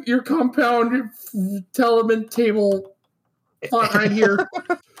your compound, your element table font right here.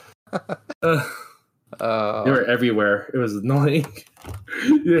 They were everywhere. It was annoying.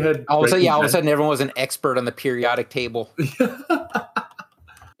 All of a sudden, everyone was an expert on the periodic table.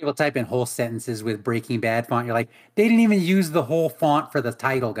 People type in whole sentences with Breaking Bad font. You're like, they didn't even use the whole font for the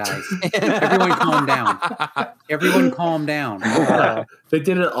title, guys. Everyone calm down. Everyone calm down. They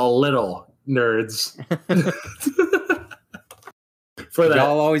did it a little, nerds. for that.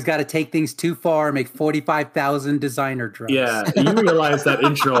 Y'all always got to take things too far, make 45,000 designer drugs. Yeah, you realize that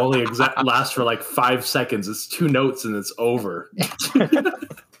intro only lasts for like 5 seconds. It's 2 notes and it's over. You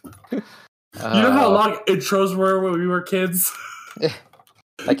know how long intros were when we were kids?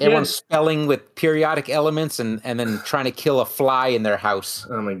 Like everyone's spelling with periodic elements and then trying to kill a fly in their house.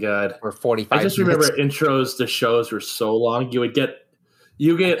 Oh my god! For 45 I just remember intros to shows were so long. You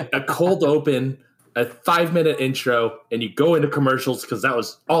get a cold open, a 5-minute intro, and you go into commercials because that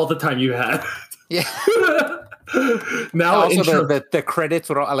was all the time you had. Yeah. Now also the credits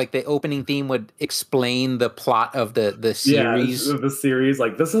would like the opening theme would explain the plot of the series. Yeah, the series,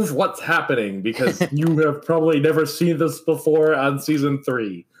 like this is what's happening because you have probably never seen this before on season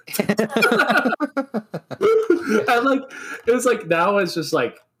 3. And like it's like now it's just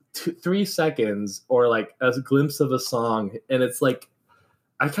like 3 seconds or like a glimpse of a song, and it's like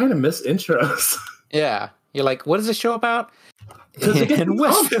I kind of miss intros. Yeah, you're like, what is the show about? In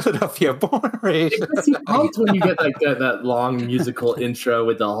West Philadelphia, born and raised. It gets you pumped when you get like that long musical intro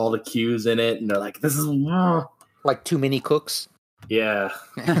with all the cues in it, and they're like, "This is like Too Many Cooks." Yeah.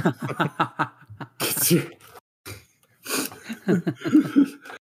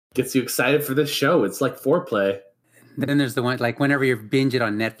 Gets you excited for this show. It's like foreplay. Then there's the one like whenever you binge it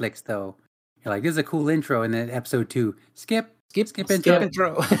on Netflix, though, you're like, "This is a cool intro," and then episode 2, skip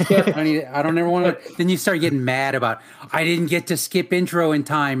intro. Skip. I don't ever want to. Then you start getting mad about I didn't get to skip intro in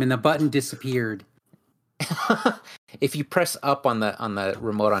time, and the button disappeared. If you press up on the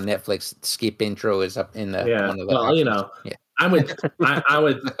remote on Netflix, skip intro is up in the one of the options. You know, yeah. I'm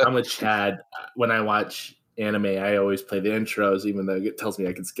with Chad when I watch anime. I always play the intros, even though it tells me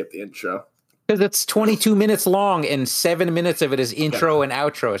I can skip the intro. Because it's 22 minutes long, and 7 minutes of it is intro and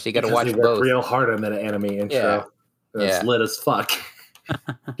outro, so you got to watch both. Real hard on that anime intro. Yeah. It's lit as fuck.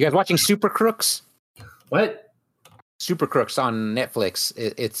 You guys watching Super Crooks? What? Super Crooks on Netflix.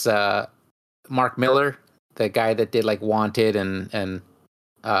 It's Mark Miller, the guy that did like Wanted and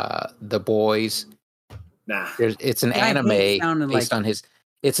The Boys. Nah. It's an anime based on his.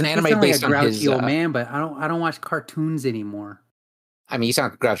 It's an anime based on his. Old man, but I don't watch cartoons anymore. I mean, you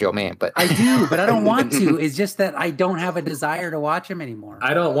sound like a grouchy old man, but I do, but I don't want to. It's just that I don't have a desire to watch him anymore.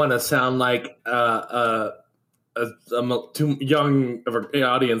 I don't want to sound like I'm too young of an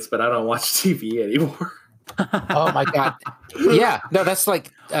audience, but I don't watch TV anymore. Oh my god! Yeah, no, that's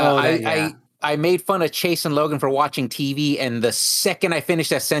like I made fun of Chase and Logan for watching TV, and the second I finished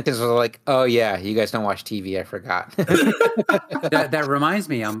that sentence, I was like, "Oh yeah, you guys don't watch TV." I forgot. that reminds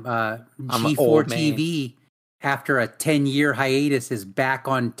me, I'm G4 TV after a 10-year hiatus is back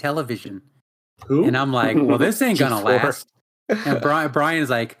on television. Who? And I'm like, well, this ain't gonna last. And Brian's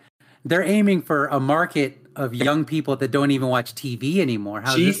like, they're aiming for a market of young people that don't even watch TV anymore.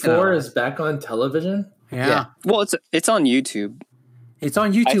 How's G4 is back on television? Yeah. Well, it's on YouTube. It's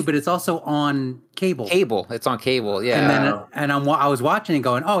on YouTube, but it's also on cable. It's on cable, yeah. And I was watching and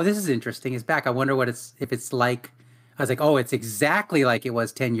going, oh, this is interesting. It's back. I wonder if it's like. I was like, oh, it's exactly like it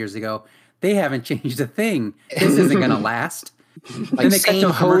was 10 years ago. They haven't changed a thing. This isn't going to last. Like then they cut to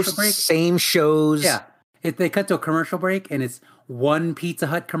a commercial break. Same shows. Yeah. They cut to a commercial break, and it's one Pizza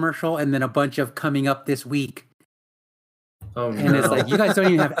Hut commercial and then a bunch of coming up this week. Oh, no. And it's like, you guys don't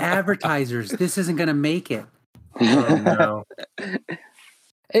even have advertisers. This isn't going to make it. Oh, no.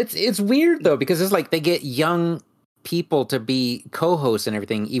 It's weird, though, because it's like they get young people to be co-hosts and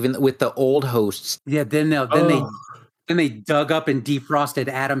everything, even with the old hosts. Yeah, then they dug up and defrosted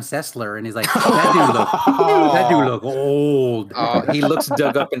Adam Sessler, and he's like, that dude look old. Oh, he looks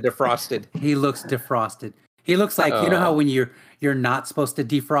dug up and defrosted. He looks defrosted. He looks like, you know how when you're not supposed to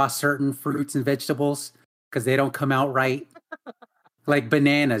defrost certain fruits and vegetables because they don't come out right? Like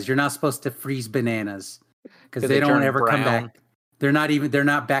bananas. You're not supposed to freeze bananas because they don't ever come back. They're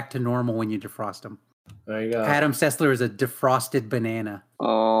not back to normal when you defrost them. There you go. Adam Sessler is a defrosted banana.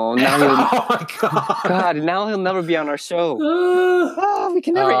 Oh, now oh my God! Now he'll never be on our show. We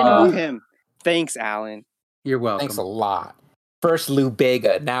can never interview him. Thanks, Alan. You're welcome. Thanks a lot. First Lou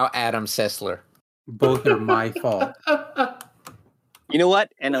Bega, now Adam Sessler. Both are my fault. You know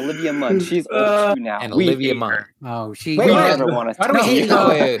what? And Olivia Munn, she's old too now. And Olivia Munn. Oh, she. We never want to. Why do we hate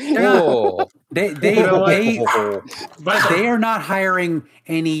her? They are not hiring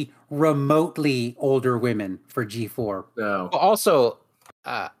any remotely older women for G4. No. Also,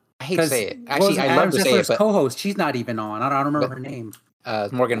 I hate to say it. Actually, I love to say it, but co-host, she's not even on. I don't remember her name.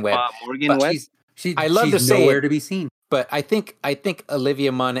 Morgan Webb. Morgan Webb. I love to say nowhere it, to be seen. But I think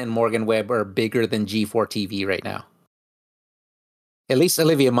Olivia Munn and Morgan Webb are bigger than G4 TV right now. At least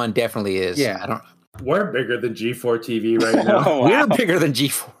Olivia Munn definitely is. Yeah. We're bigger than G4 TV right now. We're bigger than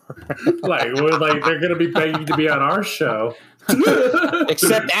G4. like they're going to be begging to be on our show.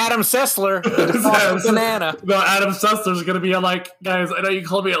 Except Adam Sessler, the banana. No, Adam Sessler's going to be like, guys, I know you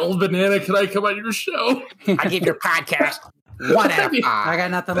called me an old banana. Can I come on your show? I give your podcast 1 out of 5. I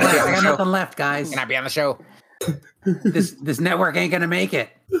got nothing left. I got nothing left, guys. Can I be on the show? This network ain't gonna make it.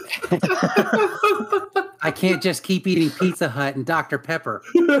 I can't just keep eating Pizza Hut and Dr. Pepper.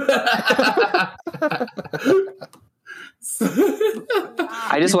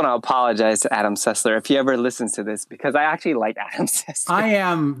 I just want to apologize to Adam Sessler if he ever listens to this, because I actually like Adam Sessler. I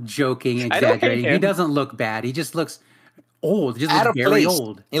am joking, exaggerating. He doesn't look bad. He just looks old. He just looks very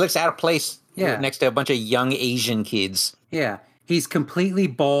old. He looks out of place next to a bunch of young Asian kids. Yeah. He's completely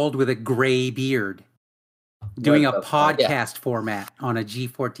bald with a gray beard. Doing a podcast format on a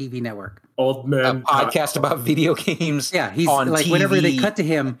G4 TV network. Old man. A podcast about video games. Yeah, he's on like TV. Whenever they cut to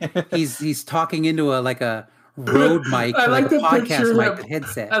him, he's talking into a Rode mic, like a podcast mic with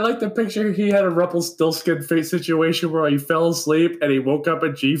headset. I like the picture. He had a Rumpelstiltskin face situation where he fell asleep and he woke up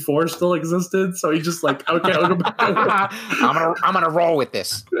and G4 still existed. So he's just like, okay, I'll go back. I'm gonna roll with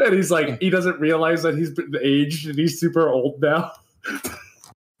this. And he's like, he doesn't realize that he's been aged and he's super old now.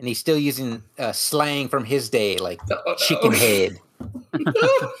 And he's still using slang from his day, like chicken head.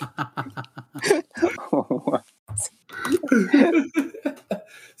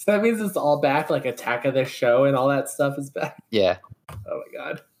 So that means it's all back, like Attack of the Show and all that stuff is back? Yeah. Oh my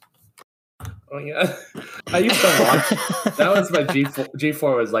god. I used to watch. That was my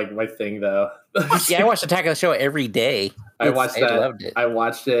G4 was like my thing though. Yeah, I watched Attack of the Show every day. I watched that. I loved it. I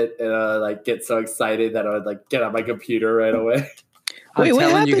watched it and like get so excited that I would like get on my computer right away. Wait, what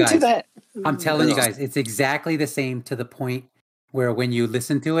happened to that? I'm telling you guys, it's exactly the same to the point where when you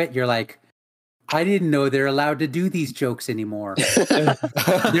listen to it, you're like, I didn't know they're allowed to do these jokes anymore.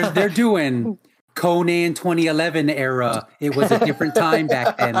 they're doing Conan 2011 era. It was a different time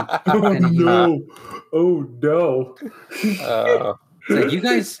back then. Oh no. It's like, you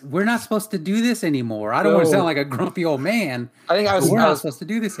guys, we're not supposed to do this anymore. I don't want to sound like a grumpy old man. I think we're not supposed to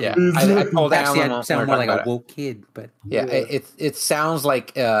do this anymore. I told Actually, Alan I sound more like a woke kid, but it sounds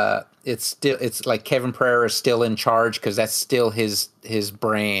like it's like Kevin Pereira is still in charge because that's still his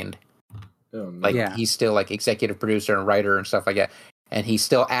brand. He's still like executive producer and writer and stuff like that, and he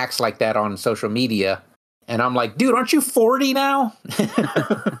still acts like that on social media. And I'm like, dude, aren't you 40 now?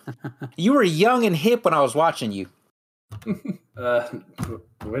 You were young and hip when I was watching you.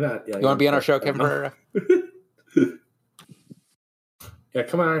 We're not. Yeah, you want to be on our show, Kevin Pereira? Yeah,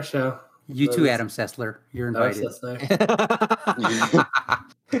 come on our show. You too, Adam Sessler. You're invited.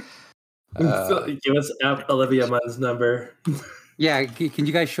 Give us Olivia Munn's number. Yeah, can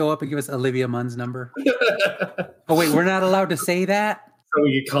you guys show up and give us Olivia Munn's number? Oh wait, we're not allowed to say that? So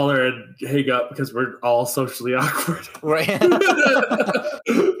we can call her and hang up because we're all socially awkward. Right.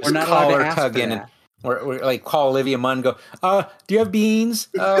 We're not allowed to ask tug in and we're like call Olivia Munn and go, do you have beans?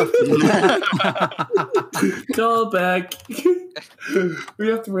 Call back. We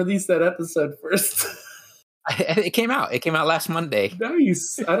have to release that episode first. It came out. It came out last Monday.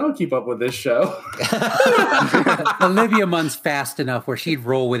 Nice. I don't keep up with this show. Olivia Munn's fast enough where she'd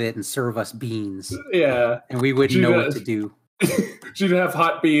roll with it and serve us beans. Yeah. And we wouldn't know what to do. She'd have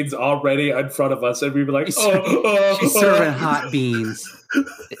hot beans already in front of us, and we'd be like, she's serving hot beans.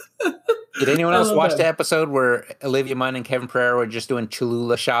 Did anyone else watch the episode where Olivia Munn and Kevin Pereira were just doing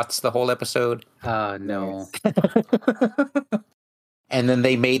Cholula shots the whole episode? No. And then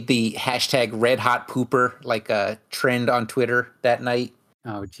they made the hashtag Red Hot Pooper like a trend on Twitter that night.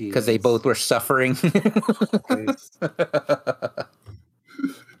 Oh, geez. Because they both were suffering.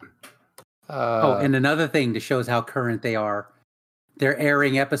 And another thing that shows how current they are. They're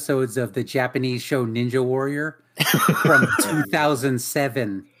airing episodes of the Japanese show Ninja Warrior from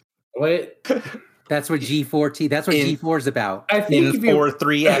 2007. Wait. That's what G4 That's what G4 is about. I think in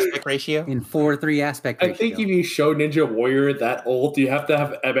 4:3 aspect ratio. In 4:3 aspect ratio. I think if you show Ninja Warrior that old, you have to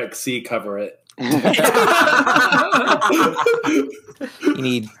have MXC cover it. You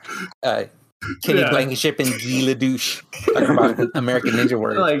need Kenny Blankenship and Guy Ledouche talking about American Ninja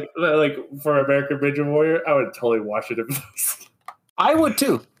Warrior. Like for American Ninja Warrior, I would totally watch it. I would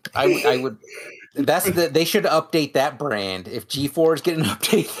too. I would. They should update that brand. If G4 is getting an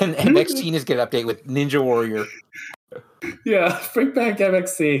update, then MXC is getting an update with Ninja Warrior. Yeah, bring back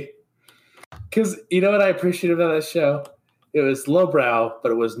MXC. Because you know what I appreciate about that show? It was lowbrow,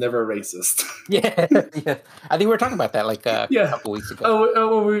 but it was never racist. Yeah. I think we were talking about that like a couple weeks ago.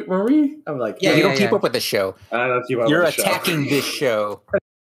 Oh, were we? I'm like, you don't keep up with the show. I don't keep up You're with the show. You're attacking this show.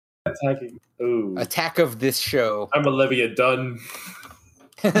 Attacking. Ooh. Attack of this show. I'm Olivia Dunn.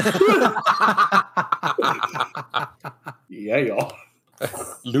 Yeah, y'all.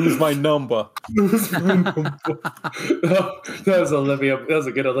 Lose my number. That was Olivia. That was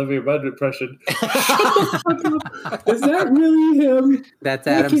a good Olivia Munn impression. Is that really him? That's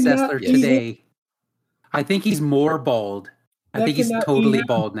Adam Sessler today. I think he's more bald. I think he's totally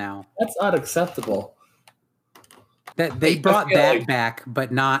bald now. That's unacceptable. That they brought that back,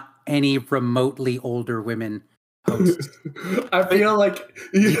 but not any remotely older women hosts. I feel like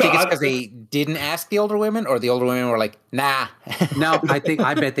you think it's because they didn't ask the older women, or the older women were like, "Nah." No, I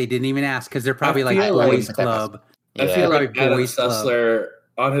bet they didn't even ask because they're probably like boys club. I feel like Adam Sessler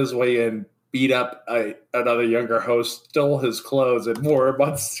on his way in beat up another younger host, stole his clothes, and wore him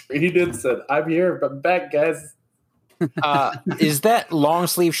on screen and said, "I'm here, I'm back, guys." Is that long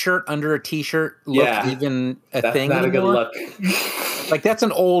sleeve shirt under a t-shirt look even a thing not anymore? A good look. Like, that's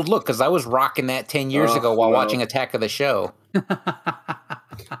an old look, because I was rocking that 10 years ago while watching Attack of the Show.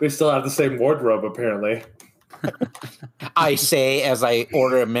 They still have the same wardrobe, apparently. I say as I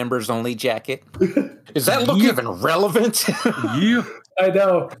order a members only jacket. Is that look even relevant? Yeah. I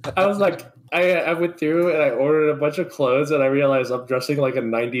know. I was like, I went through and I ordered a bunch of clothes, and I realized I'm dressing like a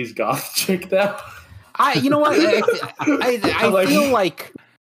 90s goth chick now. You know what? I feel like,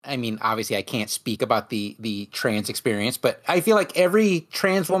 I mean, obviously I can't speak about the trans experience, but I feel like every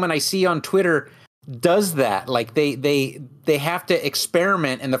trans woman I see on Twitter does that. Like they have to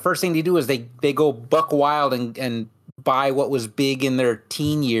experiment, and the first thing they do is they go buck wild and buy what was big in their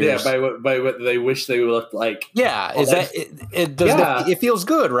teen years. Yeah, by what they wish they looked like. Yeah, it feels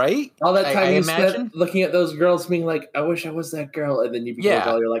good, right? All that time you spent looking at those girls being like, I wish I was that girl, and then you become a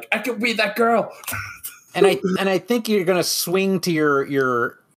girl, you're like, I could be that girl. And I think you're gonna swing to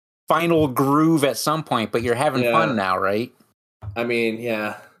your final groove at some point, but you're having fun now, right? I mean,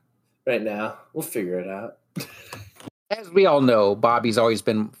 yeah. Right now. We'll figure it out. As we all know, Bobbie's always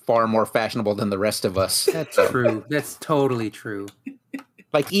been far more fashionable than the rest of us. That's true. That's totally true.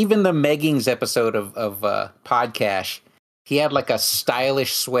 Like, even the Meggings episode of Podcast, he had like a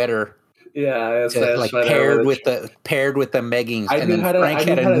stylish sweater. Yeah, like paired with the Meggings, and then Frank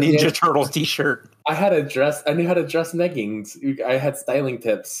had a Ninja Turtles t-shirt. I knew how to dress Meggings. I had styling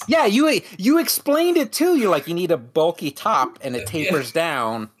tips. Yeah, you explained it too. You're like, you need a bulky top, and it tapers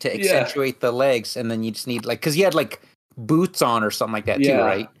down to accentuate the legs, and then you just need because you had like boots on or something like that too,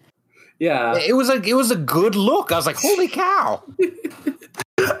 right? Yeah, it was a good look. I was like, holy cow!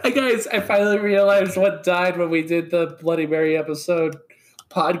 Hey guys, I finally realized what died when we did the Bloody Mary episode.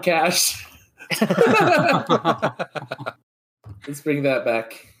 Podcast. Let's bring that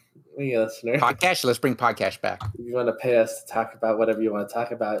back. Listener. Podcast. Let's bring podcast back. You want to pay us to talk about whatever you want to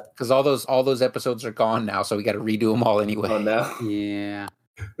talk about? Because all those episodes are gone now, so we got to redo them all anyway. Oh no. Yeah.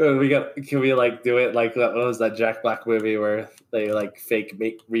 Can we do it like what was that Jack Black movie where they like fake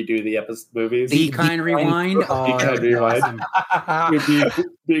redo the movies? Be Kind Rewind. Be Kind Rewind.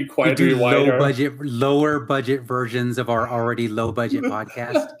 Be Quiet Rewind. Lower budget versions of our already low budget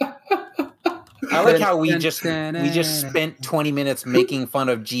podcast. I like how we just spent 20 minutes making fun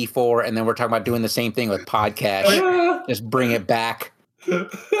of G4, and then we're talking about doing the same thing with podcast. Just bring it back.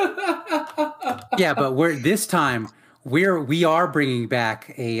 Yeah, but we are bringing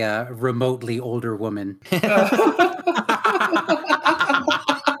back a remotely older woman.